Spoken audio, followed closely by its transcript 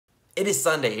It is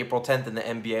Sunday, April 10th in the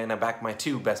NBA, and I'm back with my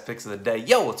two best picks of the day.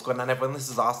 Yo, what's going on, everyone? This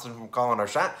is Austin from Calling Our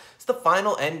Shot. It's the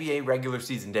final NBA regular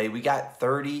season day. We got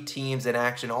 30 teams in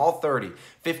action, all 30.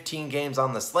 15 games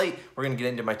on the slate. We're going to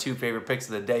get into my two favorite picks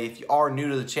of the day. If you are new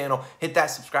to the channel, hit that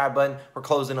subscribe button. We're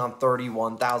closing on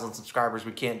 31,000 subscribers.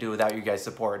 We can't do it without you guys'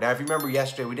 support. Now, if you remember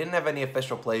yesterday, we didn't have any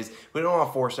official plays. We don't want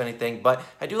to force anything, but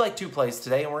I do like two plays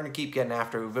today, and we're going to keep getting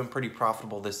after it. We've been pretty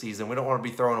profitable this season. We don't want to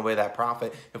be throwing away that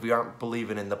profit if we aren't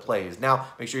believing in the plays. Now,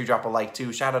 make sure you drop a like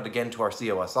too. Shout out again to our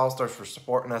COS All-Stars for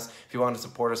supporting us. If you want to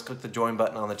support us, click the join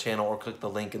button on the channel or click the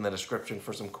link in the description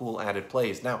for some cool added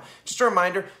plays. Now, just a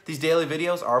reminder, these daily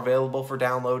videos are available for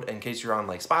download in case you're on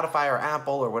like Spotify or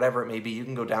Apple or whatever it may be. You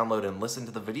can go download and listen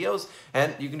to the videos,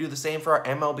 and you can do the same for our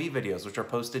MLB videos, which are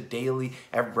posted daily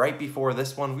right before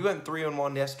this one. We went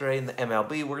 3-1 yesterday in the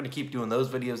MLB. We're going to keep doing those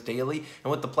videos daily,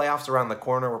 and with the playoffs around the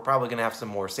corner, we're probably going to have some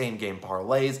more same-game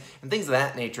parlays and things of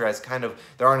that nature, as kind of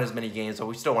there aren't as many games, but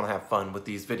we still want to have fun with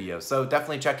these videos. So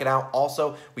definitely check it out.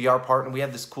 Also, we are partnered. We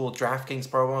have this cool DraftKings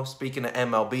promo. Speaking of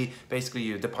MLB, basically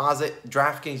you deposit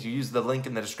DraftKings, you use the link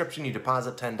in the description, you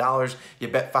deposit $10, you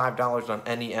bet $5 on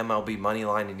any MLB money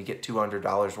line, and you get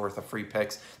 $200 worth of free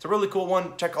picks. It's a really cool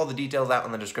one. Check all the details out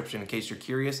in the description in case you're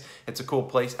curious. It's a cool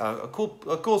place, a cool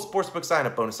sportsbook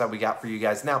sign-up bonus that we got for you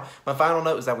guys. Now, my final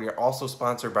note is that we are also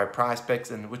sponsored by Prize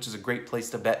Picks, and which is a great place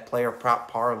to bet player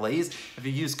prop parlays. If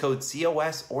you use code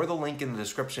COS or the link in the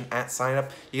description at sign up,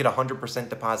 you get a 100%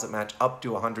 deposit match up to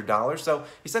 $100. So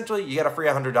essentially, you get a free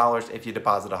 $100 if you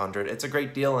deposit $100. It's a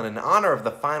great deal, and in honor of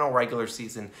the final regular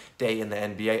season day in the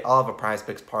NBA, I'll have a Prize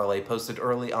Picks parlay posted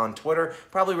early on Twitter,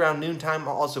 probably around noontime.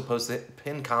 I'll also post it,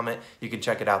 pin comment. You can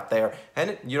check it out there,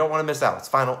 and you don't want to miss out. It's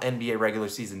final NBA regular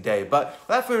season day. But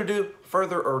without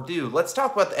further ado, let's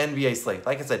talk about the NBA slate.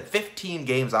 Like I said, 15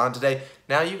 games on today.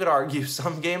 Now, you could argue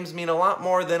some games mean a lot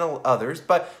more than others,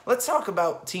 but let's talk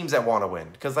about teams that want to win,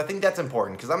 because I think that's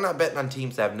important, because I'm not betting on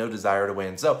teams that have no desire to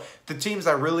win. So the teams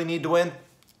that really need to win: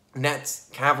 Nets,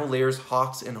 Cavaliers,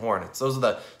 Hawks, and Hornets. Those are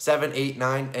the 7, 8,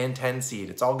 9, and 10 seed.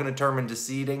 It's all going to determine to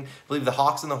seeding. I believe the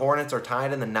Hawks and the Hornets are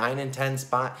tied in the 9 and 10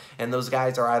 spot, and those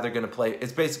guys are either going to play.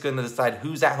 It's basically going to decide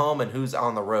who's at home and who's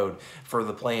on the road for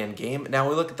the play-in game. Now,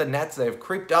 we look at the Nets. They have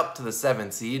creeped up to the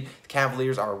 7 seed. The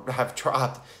Cavaliers have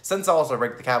dropped. Since All-Star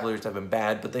break, the Cavaliers have been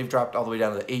bad, but they've dropped all the way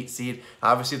down to the 8 seed.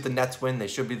 Obviously, if the Nets win, they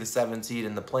should be the 7 seed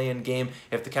in the play-in game.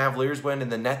 If the Cavaliers win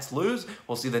and the Nets lose,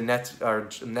 we'll see the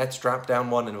Nets drop down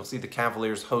one, and we'll see the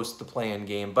Cavaliers host the play-in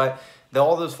game. But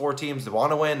all those four teams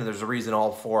want to win, and there's a reason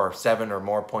all four are 7 or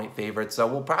more point favorites. So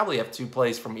we'll probably have 2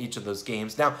 plays from each of those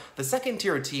games. Now, the second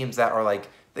tier teams that are like,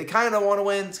 they kind of want to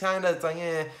win. It's like,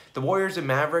 eh. The Warriors and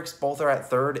Mavericks both are at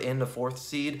 3rd and the 4th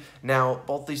seed. Now,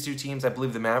 both these two teams, I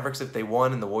believe the Mavericks, if they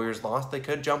won and the Warriors lost, they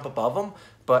could jump above them.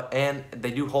 And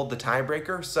they do hold the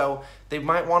tiebreaker, so they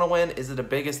might want to win. Is it a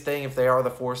biggest thing if they are the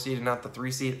 4 seed and not the 3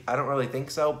 seed? I don't really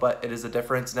think so, but it is a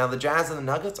difference. Now, the Jazz and the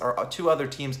Nuggets are two other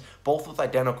teams, both with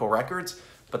identical records,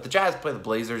 but the Jazz play the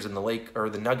Blazers and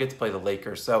the Nuggets play the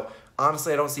Lakers. So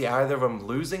honestly, I don't see either of them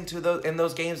losing in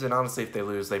those games. And honestly, if they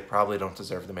lose, they probably don't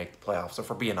deserve to make the playoffs, if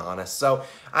we're being honest. So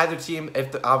either team,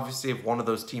 obviously if one of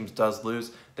those teams does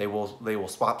lose, they will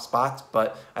swap spots,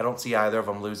 but I don't see either of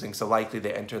them losing. So likely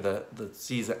they enter the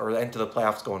season, or enter the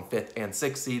playoffs going 5th and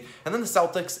 6th seed. And then the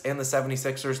Celtics and the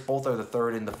 76ers, both are the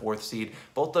 3rd and the 4th seed.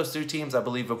 Both those two teams, I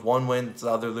believe, if one wins,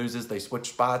 the other loses, they switch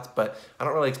spots. But I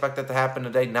don't really expect that to happen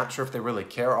today. Not sure if they really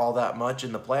care all that much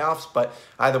in the playoffs. But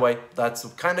either way, that's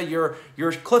kind of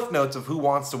your cliff notes of who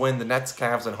wants to win. The Nets,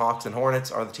 Cavs, and Hawks and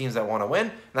Hornets are the teams that want to win.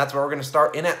 And that's where we're going to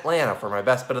start in Atlanta for my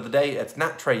best bet of the day. It's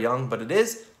not Trae Young, but it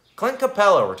is Clint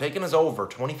Capella. We're taking his over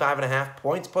 25.5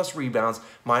 points plus rebounds,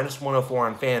 -104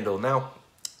 on FanDuel. Now,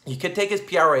 you could take his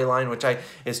PRA line, which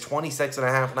is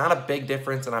 26.5. Not a big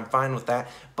difference, and I'm fine with that.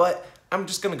 But I'm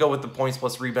just going to go with the points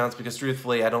plus rebounds, because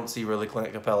truthfully, I don't see really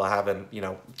Clint Capella having,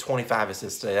 25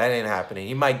 assists today. That ain't happening.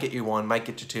 He might get you 1, might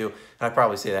get you 2, and I'd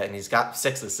probably say that, and he's got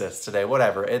 6 assists today.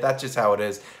 Whatever. That's just how it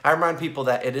is. I remind people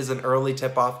that it is an early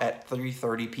tip-off at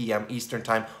 3:30 p.m. Eastern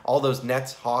Time. All those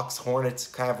Nets, Hawks, Hornets,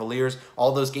 Cavaliers,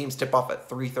 all those games tip off at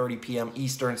 3:30 p.m.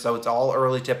 Eastern, so it's all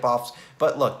early tip-offs.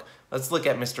 But look, let's look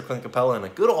at Mr. Clint Capella in a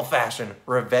good old-fashioned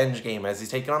revenge game, as he's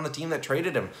taking on the team that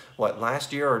traded him,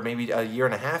 last year or maybe a year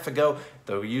and a half ago,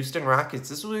 the Houston Rockets.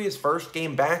 This will be his first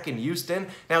game back in Houston.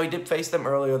 Now, he did face them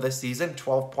earlier this season,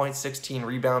 12 points, 16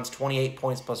 rebounds, 28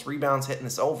 points plus rebounds, hitting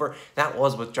this over. That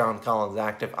was with John Collins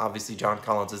active. Obviously, John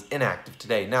Collins is inactive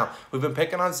today. Now, we've been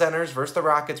picking on centers versus the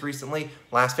Rockets recently.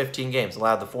 Last 15 games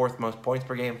allowed the 4th most points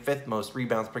per game, 5th most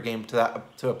rebounds per game to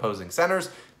opposing centers.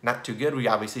 not too good. We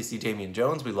obviously see Damian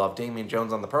Jones. We love Damian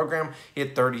Jones on the program. He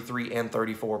had 33 and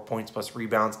 34 points plus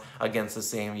rebounds against the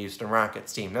same Houston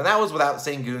Rockets team. Now, that was without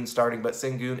Sengun starting, but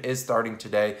Sengun is starting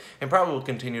today and probably will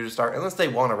continue to start unless they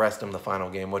want to rest him the final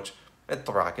game, which at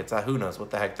the Rockets, who knows what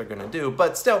the heck they're going to do.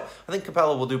 But still, I think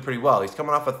Capela will do pretty well. He's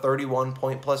coming off a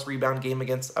 31-point-plus rebound game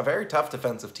against a very tough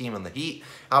defensive team in the Heat.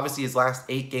 Obviously, his last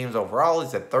 8 games overall,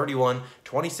 he's at 31,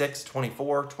 26,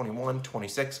 24, 21,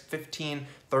 26, 15,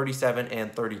 37,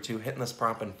 and 32, hitting this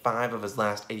prop in 5 of his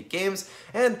last 8 games.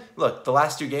 And look, the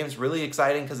last 2 games really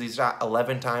exciting because he's shot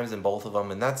 11 times in both of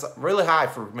them, and that's really high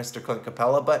for Mr. Clint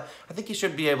Capela, but I think he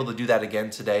should be able to do that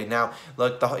again today. Now,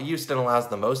 look, the Houston allows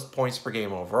the most points per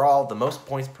game overall, the most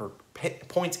points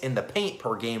in the paint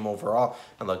per game overall,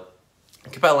 and look,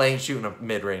 Capela ain't shooting a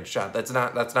mid-range shot. That's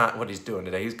not what he's doing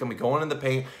today. He's going to be going in the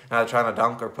paint, trying to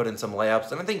dunk or put in some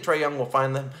layups. And I think Trae Young will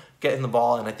find them getting the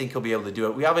ball, and I think he'll be able to do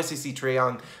it. We obviously see Trae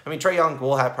Young. I mean, Trae Young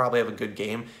will probably have a good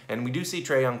game, and we do see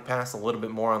Trae Young pass a little bit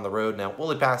more on the road. Now,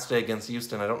 will he pass today against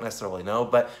Houston? I don't necessarily know,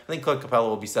 but I think Clint Capela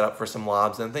will be set up for some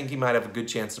lobs, and I think he might have a good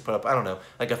chance to put up, I don't know,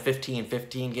 like a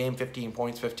 15-15 game, 15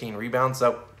 points, 15 rebounds.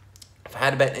 So if I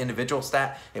had to bet an individual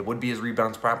stat, it would be his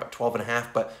rebounds prop at 12.5,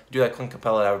 but do that Clint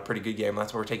Capela to have a pretty good game.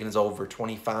 That's where we're taking his over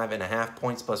 25.5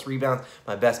 points plus rebounds.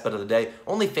 My best bet of the day.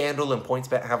 Only FanDuel and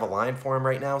PointsBet have a line for him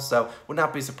right now, so would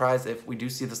not be surprised if we do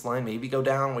see this line maybe go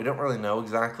down. We don't really know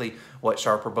exactly what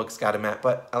Sharper Books got him at,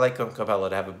 but I like Clint Capela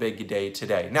to have a big day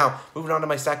today. Now, moving on to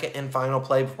my second and final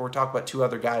play before we talk about 2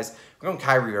 other guys. We're going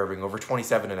Kyrie Irving over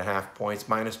 27.5 points,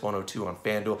 minus 102 on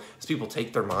FanDuel. As people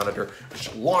take their monitor,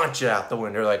 just launch it out the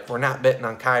window. Like, we're not betting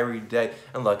on Kyrie today.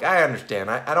 And look, I understand.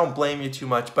 I don't blame you too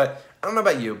much, but I don't know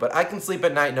about you, but I can sleep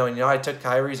at night knowing, I took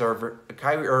Kyrie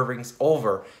Irving's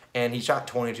over, and he shot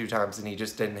 22 times, and he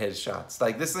just didn't hit his shots.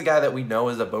 Like, this is a guy that we know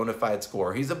is a bona fide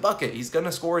scorer. He's a bucket. He's going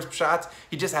to score his shots.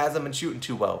 He just hasn't been shooting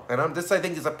too well. And this, I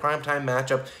think, is a primetime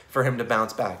matchup for him to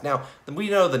bounce back. Now, we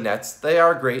know the Nets. They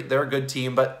are great. They're a good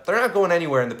team, but they're not going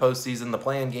anywhere in the postseason, the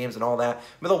play-in games and all that.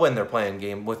 But they'll win their play-in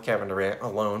game with Kevin Durant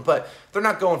alone. But they're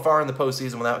not going far in the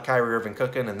postseason without Kyrie Irving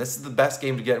cooking, and this is the best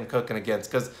game to get him cooking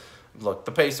against because, look,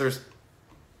 the Pacers,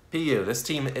 PU, this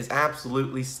team is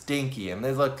absolutely stinky. And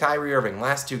they look, Kyrie Irving,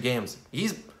 last 2 games,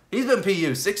 he's been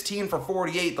PU, 16 for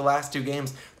 48 the last 2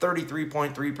 games,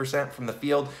 33.3% from the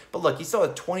field. But look, he still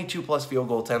had 22-plus field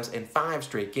goal attempts in 5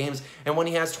 straight games. And when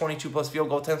he has 22-plus field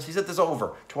goal attempts, he's at this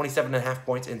over 27.5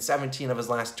 points in 17 of his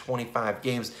last 25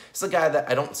 games. This is a guy that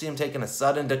I don't see him taking a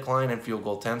sudden decline in field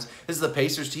goal attempts. This is the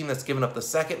Pacers team that's given up the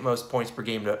 2nd most points per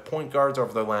game to point guards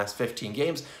over their last 15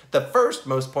 games, the 1st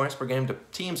most points per game to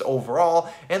teams overall,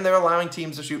 and they're allowing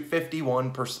teams to shoot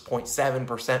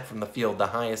 51.7% from the field, the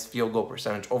highest field goal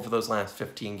percentage over those last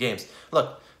 15 games.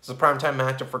 Look, it's a primetime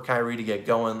matchup for Kyrie to get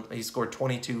going. He scored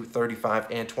 22, 35,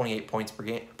 and 28 points per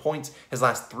game. His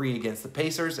last 3 against the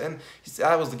Pacers, and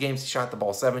that was the games he shot the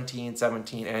ball 17,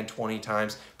 and 20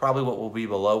 times. Probably what will be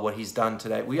below what he's done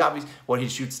today. What he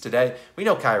shoots today. We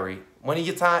know Kyrie, when he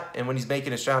gets hot and when he's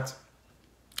making his shots,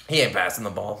 he ain't passing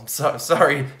the ball. So,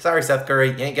 sorry, Seth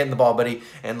Curry. You ain't getting the ball, buddy.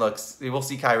 And look, we'll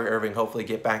see Kyrie Irving hopefully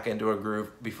get back into a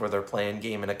groove before their play-in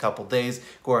game in a couple days.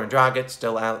 Goran Dragic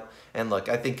still out. And look,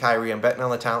 I think Kyrie, I'm betting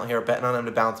on the talent here, betting on him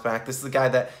to bounce back. This is a guy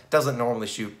that doesn't normally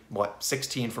shoot,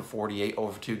 16 for 48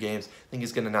 over 2 games. I think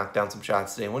he's going to knock down some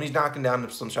shots today. When he's knocking down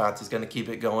some shots, he's going to keep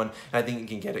it going. And I think he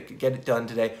can get it done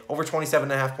today. Over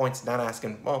 27.5 points, not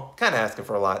asking, well, kind of asking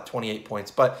for a lot, 28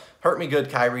 points. But hurt me good,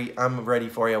 Kyrie. I'm ready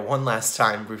for you one last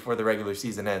time before the regular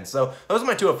season ends. So those are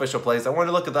my 2 official plays. I wanted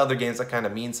to look at the other games that kind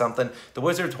of mean something. The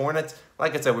Wizards, Hornets,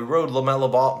 like I said, we rode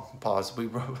LaMelo Ball. Pause. We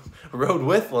rode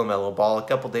with LaMelo Ball a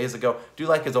couple days ago. Do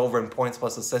like his over in points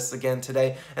plus assists again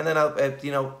today. And then,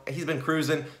 he's been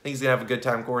cruising. I think he's going to have a good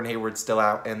time. Gordon Hayward's still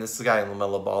out. And this is a guy in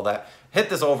LaMelo Ball that hit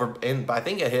this over I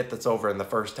think it hit that's over in the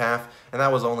first half. And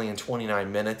that was only in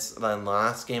 29 minutes. Then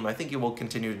last game, I think he will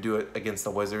continue to do it against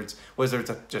the Wizards. Wizards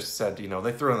have just said,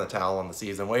 they threw in the towel on the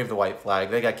season, waved the white flag.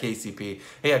 They got KCP.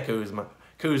 They got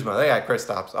Kuzma, they got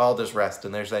Kristaps, all just rest,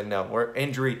 and they're saying, no, we're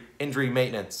injury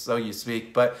maintenance, so you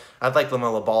speak. But I'd like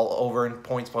LaMelo Ball over in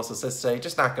points plus assists today.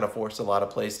 Just not going to force a lot of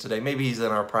plays today. Maybe he's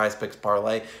in our prize picks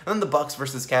parlay. And then the Bucks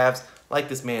versus Cavs. Like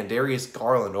this man, Darius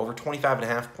Garland, over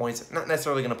 25.5 points. Not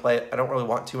necessarily going to play it. I don't really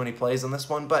want too many plays on this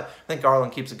one, but I think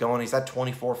Garland keeps it going. He's had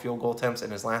 24 field goal attempts in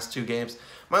his last 2 games.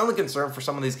 My only concern for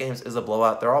some of these games is a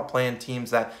blowout. They're all playing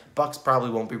teams that Bucks probably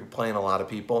won't be playing a lot of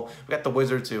people. We got the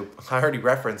Wizards, who I already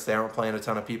referenced, they aren't playing a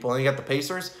ton of people. And you got the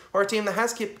Pacers, who are a team that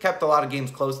has kept a lot of games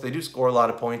close. They do score a lot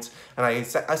of points, and I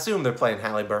assume they're playing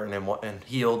Halliburton and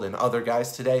Hield and other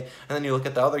guys today. And then you look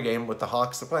at the other game with the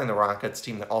Hawks, they're playing the Rockets,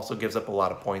 team that also gives up a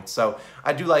lot of points. So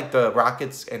I do like the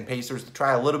Rockets and Pacers to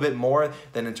try a little bit more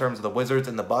than in terms of the Wizards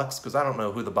and the Bucks, because I don't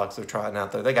know who the Bucks are trying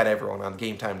out there. They got everyone on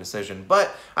game time decision.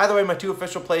 But either way, my two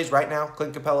official plays right now,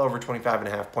 Clint Capella over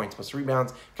 25.5 points plus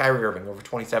rebounds, Kyrie Irving over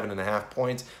 27.5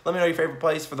 points. Let me know your favorite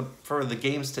plays for the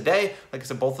games today. Like I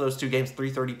said, both of those two games,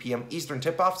 3:30 p.m. Eastern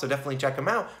tip-off, so definitely check them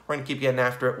out. We're going to keep getting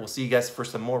after it. We'll see you guys for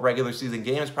some more regular season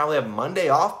games. Probably have Monday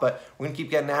off, but we're going to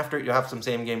keep getting after it. You'll have some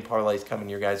same-game parlays coming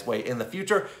your guys' way in the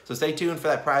future, so stay tuned for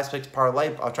that Prize Picks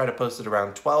parlay. I'll try to post it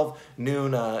around 12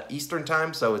 noon Eastern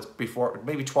time, so it's before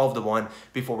maybe 12 to 1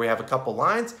 before we have a couple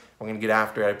lines. We're going to get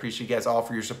after it. I appreciate you guys all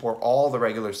for your support all the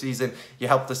regular season. You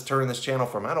helped us turn this channel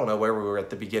from, I don't know where we were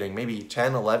at the beginning, maybe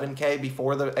 10, 11K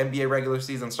before the NBA regular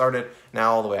season started,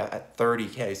 now all the way at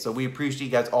 30K. So we appreciate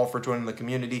you guys all for joining the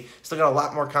community. Still got a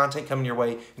lot more content coming your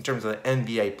way in terms of the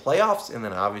NBA playoffs. And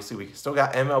then obviously we still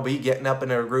got MLB getting up in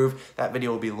a groove. That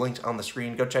video will be linked on the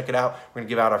screen. Go check it out. We're going to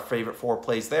give out our favorite 4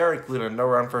 plays there, including a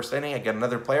no-run first inning. I got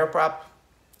another player prop.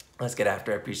 Let's get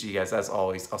after it. I appreciate you guys as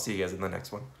always. I'll see you guys in the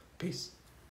next one. Peace.